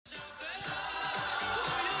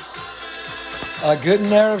Good and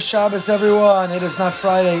Erev Shabbos, everyone. It is not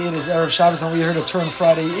Friday, it is Erev Shabbos, and we are here to turn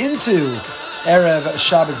Friday into Erev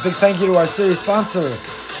Shabbos. Big thank you to our series sponsor,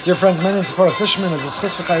 dear friends, Menin Tzipora Fishman, as a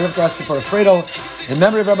Schutz V'chai Rav Grassi Tzipora Fredel, in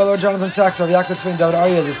memory of Rabbi Lord Jonathan Sachs, Rav Yaakov Tzvein David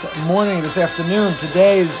Arya, this morning, this afternoon.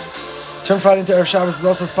 Today's Turn Friday into Erev Shabbos is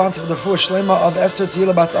also sponsored for the Fuah Shlema of Esther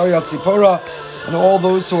Tehila Bas Arya Tzipora, and all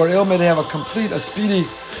those who are ill, may they have a complete, a speedy,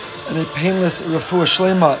 and a painless Refuah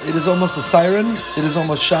Shlema. It is almost the siren, it is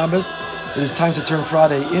almost Shabbos. It is time to turn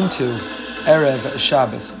Friday into Erev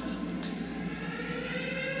Shabbos.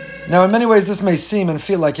 Now, in many ways, this may seem and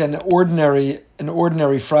feel like an ordinary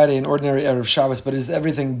Friday, an ordinary Erev Shabbos, but it is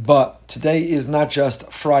everything but. Today is not just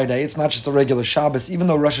Friday, it's not just a regular Shabbos. Even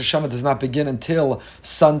though Rosh Hashanah does not begin until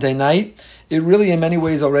Sunday night, it really in many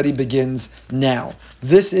ways already begins now.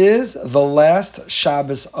 This is the last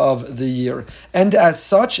Shabbos of the year. And as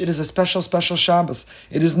such, it is a special Shabbos.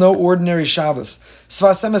 It is no ordinary Shabbos.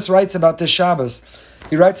 Sfas Emes writes about this Shabbos.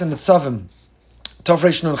 He writes in the Tzavim,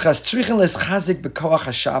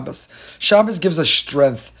 Shabbos gives us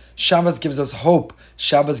strength. Shabbos gives us hope.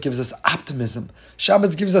 Shabbos gives us optimism.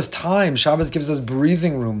 Shabbos gives us time. Shabbos gives us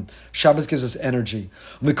breathing room. Shabbos gives us energy.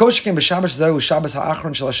 Particularly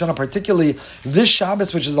this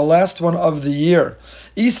Shabbos, which is the last one of the year.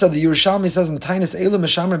 Isa, the Yerushalmi, says in Tainus, Elu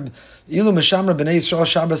Meshamra B'nai Yisrael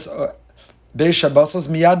Shabbos Beis Shabbosos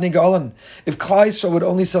Miyad Nigalan. If Klal Yisrael would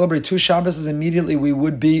only celebrate 2 Shabbos, immediately we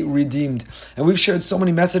would be redeemed. And we've shared so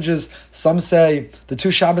many messages. Some say the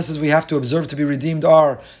 2 Shabbos we have to observe to be redeemed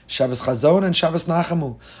are Shabbos Chazon and Shabbos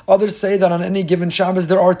Nachamu. Others say that on any given Shabbos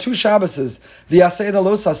there are 2 Shabboses, the Aseh and the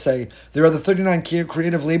Los Aseh. There are the 39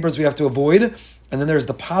 creative labors we have to avoid, and then there's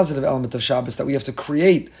the positive element of Shabbos that we have to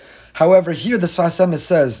create. However, here the Sfas Emes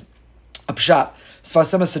says, a pshat.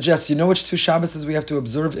 Sfas Emes suggests, you know which 2 Shabbos we have to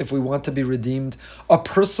observe if we want to be redeemed? A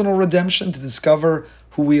personal redemption to discover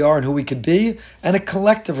who we are and who we could be, and a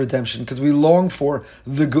collective redemption because we long for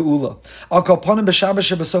the Geula. Al kol panim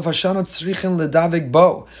b'Shabbos shebesof hashana tzrichin ledavik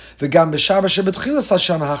bo, v'gam b'Shabbos shebetchilas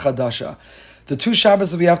hashana hachadasha. The 2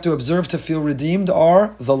 Shabbos we have to observe to feel redeemed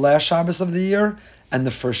are the last Shabbos of the year and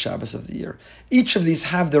the first Shabbos of the year. Each of these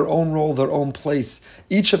have their own role, their own place.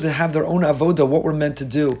 Each of them have their own avoda, what we're meant to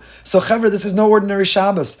do. So, Chaver, this is no ordinary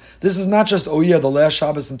Shabbos. This is not just, the last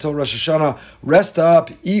Shabbos until Rosh Hashanah. Rest up,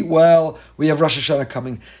 eat well, we have Rosh Hashanah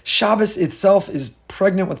coming. Shabbos itself is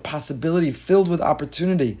pregnant with possibility, filled with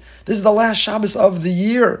opportunity. This is the last Shabbos of the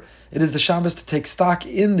year. It is the Shabbos to take stock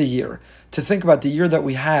in the year, to think about the year that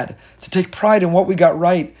we had, to take pride in what we got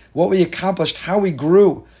right, what we accomplished, how we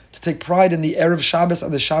grew, to take pride in the Erev Shabbos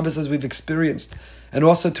and the Shabbos as we've experienced, and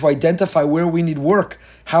also to identify where we need work,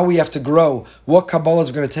 how we have to grow, what Kabbalahs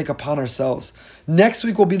we're going to take upon ourselves. Next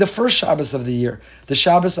week will be the first Shabbos of the year, the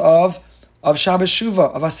Shabbos of Shabbos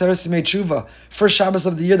Shuvah, of Aseret Simei Shuvah, first Shabbos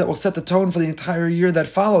of the year that will set the tone for the entire year that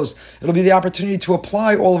follows. It'll be the opportunity to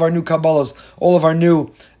apply all of our new Kabbalahs, all of our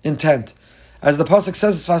new intent. As the pasuk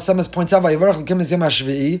says, Sfas Emes points out, "Vayivarach Elokim es Yom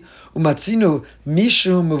HaShvi'i, umatzinu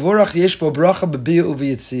mishu mevorach yesh bo bracha b'biyah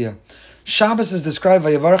u'v'yitziyah." Shabbos is described,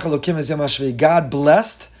 "Vayivarach Elokim es Yom HaShvi'i." God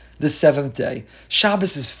blessed the 7th day.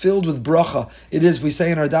 Shabbos is filled with bracha. It is, we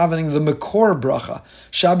say in our davening, the Makor bracha.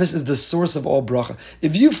 Shabbos is the source of all bracha.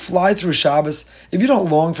 If you fly through Shabbos, if you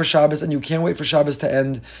don't long for Shabbos and you can't wait for Shabbos to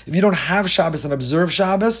end, if you don't have Shabbos and observe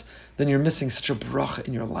Shabbos, then you're missing such a bracha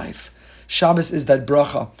in your life. Shabbos is that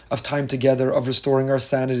bracha of time together, of restoring our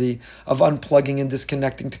sanity, of unplugging and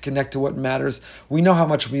disconnecting to connect to what matters. We know how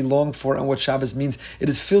much we long for and what Shabbos means. It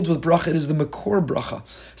is filled with bracha. It is the Makor bracha.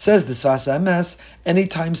 Says the Sfas Emes,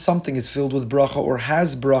 anytime something is filled with bracha or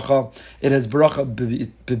has bracha, it has bracha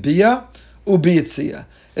b'biyah u'b'yitziyah.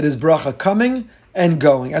 It is bracha coming and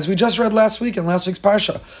going. As we just read last week in last week's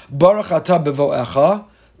parsha, Baruch atah b'vo'echa,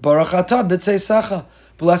 Baruch atah b'tzeisecha.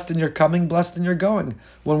 Blessed in your coming, blessed in your going.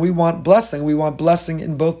 When we want blessing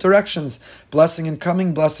in both directions. Blessing in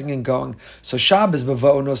coming, blessing in going. So Shabbos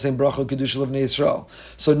b'va'o nosein bracha kedusha l'vnei Yisrael.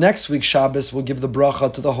 So next week Shabbos will give the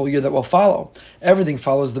bracha to the whole year that will follow. Everything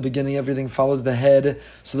follows the beginning, everything follows the head.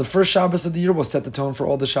 So the first Shabbos of the year will set the tone for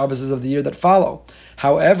all the Shabbos of the year that follow.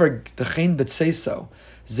 However, b'chein b'tzeiso,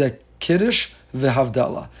 ze kiddush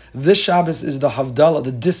v'havdalah. This Shabbos is the Havdalah,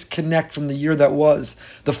 the disconnect from the year that was.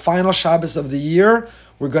 The final Shabbos of the year,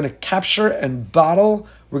 we're going to capture and bottle,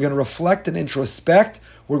 we're going to reflect and introspect,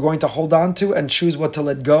 we're going to hold on to and choose what to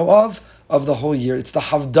let go of the whole year. It's the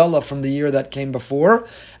Havdalah from the year that came before,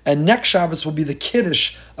 and next Shabbos will be the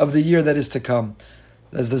Kiddush of the year that is to come.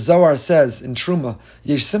 As the Zohar says in Truma,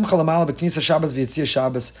 Yesh simcha l'mala b'knisa Shabbos v'yitzia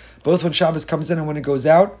Shabbos. Both when Shabbos comes in and when it goes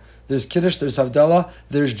out, there's Kiddush, there's Havdalah,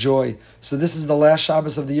 there's joy. So this is the last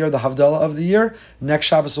Shabbos of the year, the Havdalah of the year. Next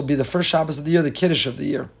Shabbos will be the first Shabbos of the year, the Kiddush of the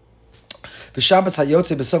year. V'Shabbos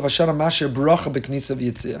hayotze b'sof hashana mashir bracha b'knisa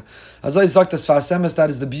v'yitzia. Azoi zok das Sfas Emes, that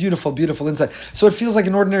is the beautiful, beautiful insight. So it feels like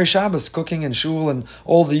an ordinary Shabbos, cooking and shul and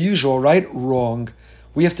all the usual, right? Wrong.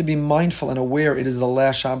 We have to be mindful and aware it is the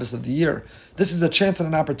last Shabbos of the year. This is a chance and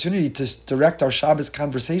an opportunity to direct our Shabbos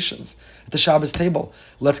conversations at the Shabbos table.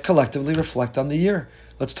 Let's collectively reflect on the year.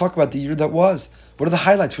 Let's talk about the year that was. What are the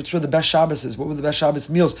highlights? Which were the best Shabboses? What were the best Shabbos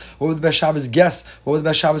meals? What were the best Shabbos guests? What were the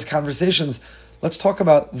best Shabbos conversations? Let's talk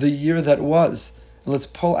about the year that was. And let's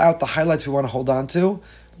pull out the highlights we want to hold on to.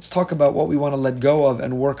 Let's talk about what we want to let go of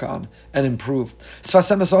and work on and improve.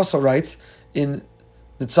 Sfas Emes also writes in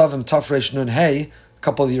Nitzavim Taf Reish Nun Hey, a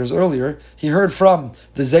couple of years earlier, he heard from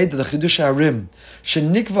the Zayd, the Chidush Harim,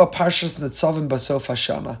 Shenikva Parshas Nitzavim Basof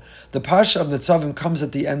Hashana. The Parsha of Nitzavim comes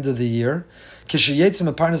at the end of the year.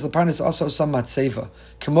 Kishayetzim Aparnis Leparnis also some Matseva.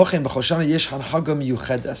 Kemochem B'choshana Yesh Hanhagam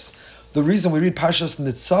Yuchedes. The reason we read Parshas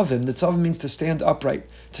Nitzavim means to stand upright,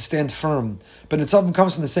 to stand firm. But Nitzavim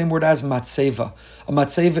comes from the same word as Matseva. A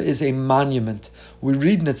Matseva is a monument. We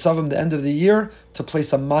read Nitzavim the end of the year to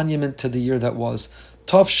place a monument to the year that was.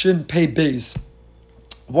 Tov Shin Pei Beis.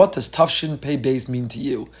 What does Tafshin Pei Beis mean to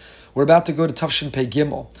you? We're about to go to Tafshin Pei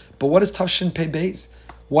Gimel. But what is Tafshin Pei Beis?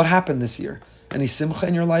 What happened this year? Any simcha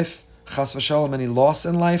in your life? Chas v'shalom, any loss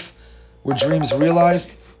in life? Were dreams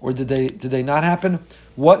realized? Or did they not happen?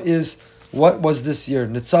 What was this year?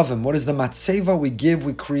 Nitzavim. What is the matseva we give,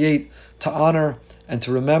 we create to honor and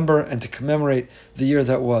to remember and to commemorate the year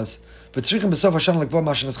that was?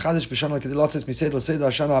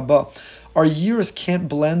 Our years can't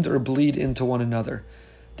blend or bleed into one another.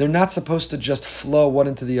 They're not supposed to just flow one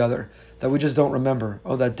into the other, that we just don't remember.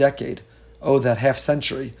 Oh, that decade. Oh, that half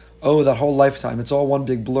century. Oh, that whole lifetime. It's all one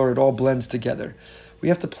big blur. It all blends together. We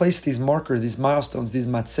have to place these markers, these milestones, these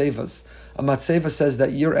matsevas. A matseva says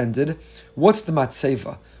that year ended. What's the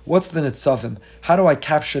matseva? What's the nitzavim? How do I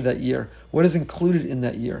capture that year? What is included in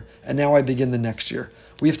that year? And now I begin the next year.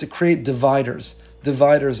 We have to create dividers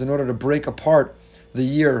in order to break apart the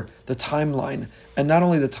year, the timeline, and not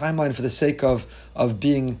only the timeline for the sake of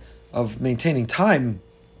maintaining time,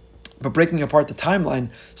 but breaking apart the timeline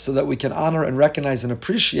so that we can honor and recognize and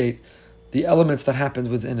appreciate the elements that happened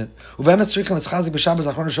within it. And we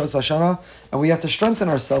have to strengthen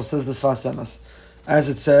ourselves, says the Sfas Emes. As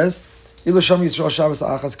it says, the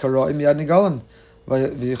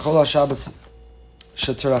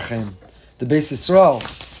Beis Yisrael,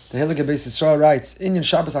 the Hilgah Beis Yisrael writes, Inyan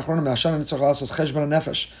Shabbos Achronim Hashana Nitzach Lasos Cheshbon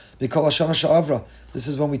HaNefesh B'Kol Hashana Sha'avra. This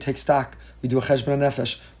is when we take stock, we do a Cheshbon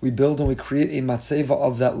HaNefesh, we build and we create a matzeva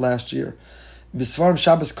of that last year. B'Svarim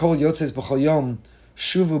Shabbos Kol Yotzes B'Chol Yom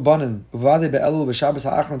Shuvu Banim Uvade Be'elul B'Shabbos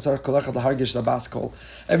HaAchron Tzarech Kolechad L'Hargish Zabas Kol.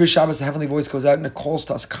 Every Shabbos the heavenly voice goes out and it calls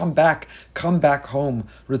to us, come back home,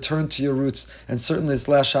 return to your roots. And certainly this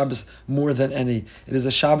last Shabbos more than any. It is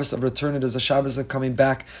a Shabbos of return, it is a Shabbos of coming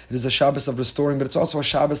back, it is a Shabbos of restoring, but it's also a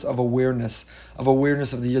Shabbos of awareness of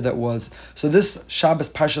the year that was. So this Shabbos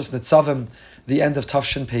Parshas Nitzavim, the end of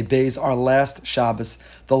Tafshin Pei Beis, our last Shabbos,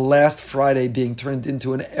 the last Friday being turned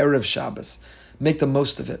into an Erev Shabbos. Make the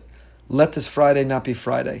most of it. Let this Friday not be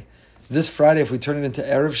Friday. This Friday, if we turn it into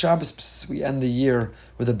Erev Shabbos, we end the year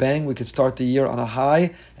with a bang. We could start the year on a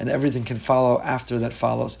high, and everything can follow after that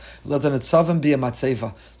follows. Let the Nitzavim be a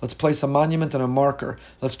matzeva. Let's place a monument and a marker.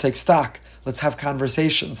 Let's take stock. Let's have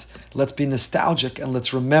conversations. Let's be nostalgic, and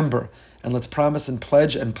let's remember. And let's promise and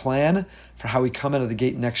pledge and plan for how we come out of the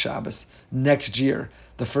gate next Shabbos, next year,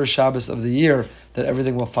 the first Shabbos of the year, that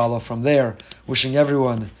everything will follow from there. Wishing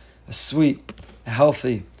everyone a sweet, a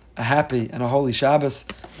healthy, a happy, and a holy Shabbos,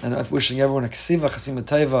 and wishing everyone a ksiva, chasima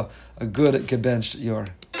teva, a good gebenched yor.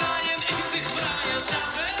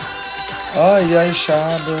 Oh, yay,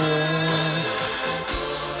 Shabbos.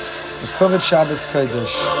 A covered Shabbos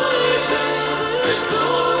Kodesh.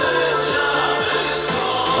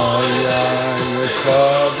 Oh, yeah,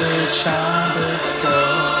 covered Shabbos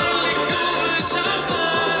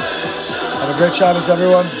Kodesh. Have a great Shabbos,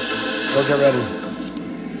 everyone. Go get ready.